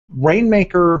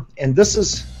Rainmaker, and this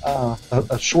is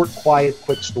a short, quiet,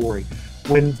 quick story.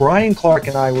 When Brian Clark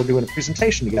and I were doing a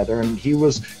presentation together, and he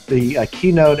was the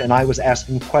keynote, and I was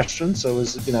asking questions, so it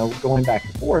was, going back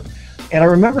and forth. And I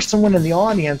remember someone in the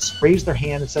audience raised their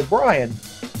hand and said, Brian,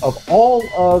 of all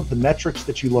of the metrics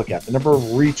that you look at, the number of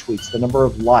retweets, the number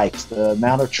of likes, the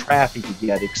amount of traffic you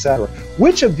get, etc.,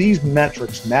 which of these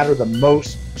metrics matter the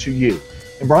most to you?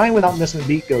 And Brian, without missing a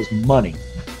beat, goes, money.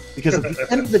 Because at the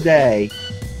end of the day,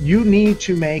 you need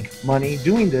to make money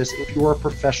doing this if you're a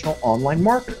professional online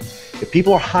marketer. If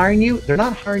people are hiring you, they're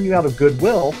not hiring you out of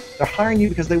goodwill. They're hiring you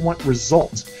because they want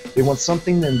results. They want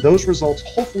something, and those results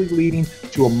hopefully leading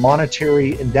to a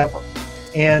monetary endeavor.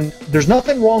 And there's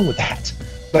nothing wrong with that.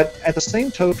 But at the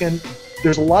same token,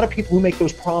 there's a lot of people who make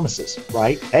those promises,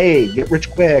 right? Hey, get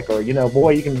rich quick, or,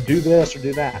 boy, you can do this or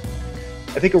do that.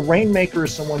 I think a Rainmaker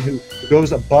is someone who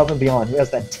goes above and beyond, who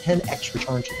has that 10x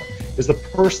return to them, is the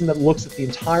person that looks at the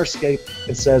entire scape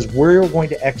and says, we're going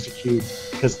to execute,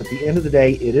 because at the end of the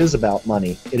day, it is about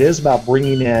money. It is about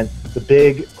bringing in the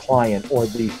big client or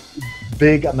the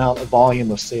big amount of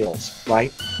volume of sales,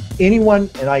 right? Anyone,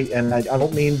 and I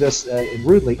don't mean this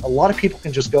rudely, a lot of people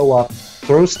can just go up,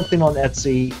 throw something on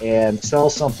Etsy and sell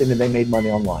something and they made money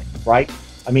online, right?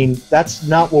 I mean, that's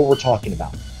not what we're talking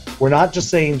about. We're not just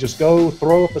saying just go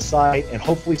throw up a site and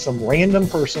hopefully some random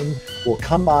person will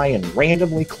come by and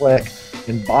randomly click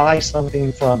and buy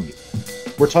something from you.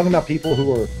 We're talking about people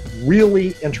who are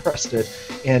really interested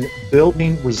in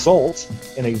building results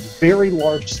in a very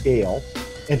large scale,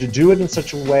 and to do it in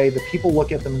such a way that people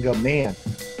look at them and go, man,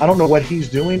 I don't know what he's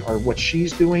doing or what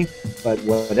she's doing, but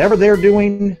whatever they're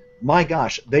doing, my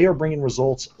gosh, they are bringing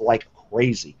results like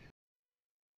crazy.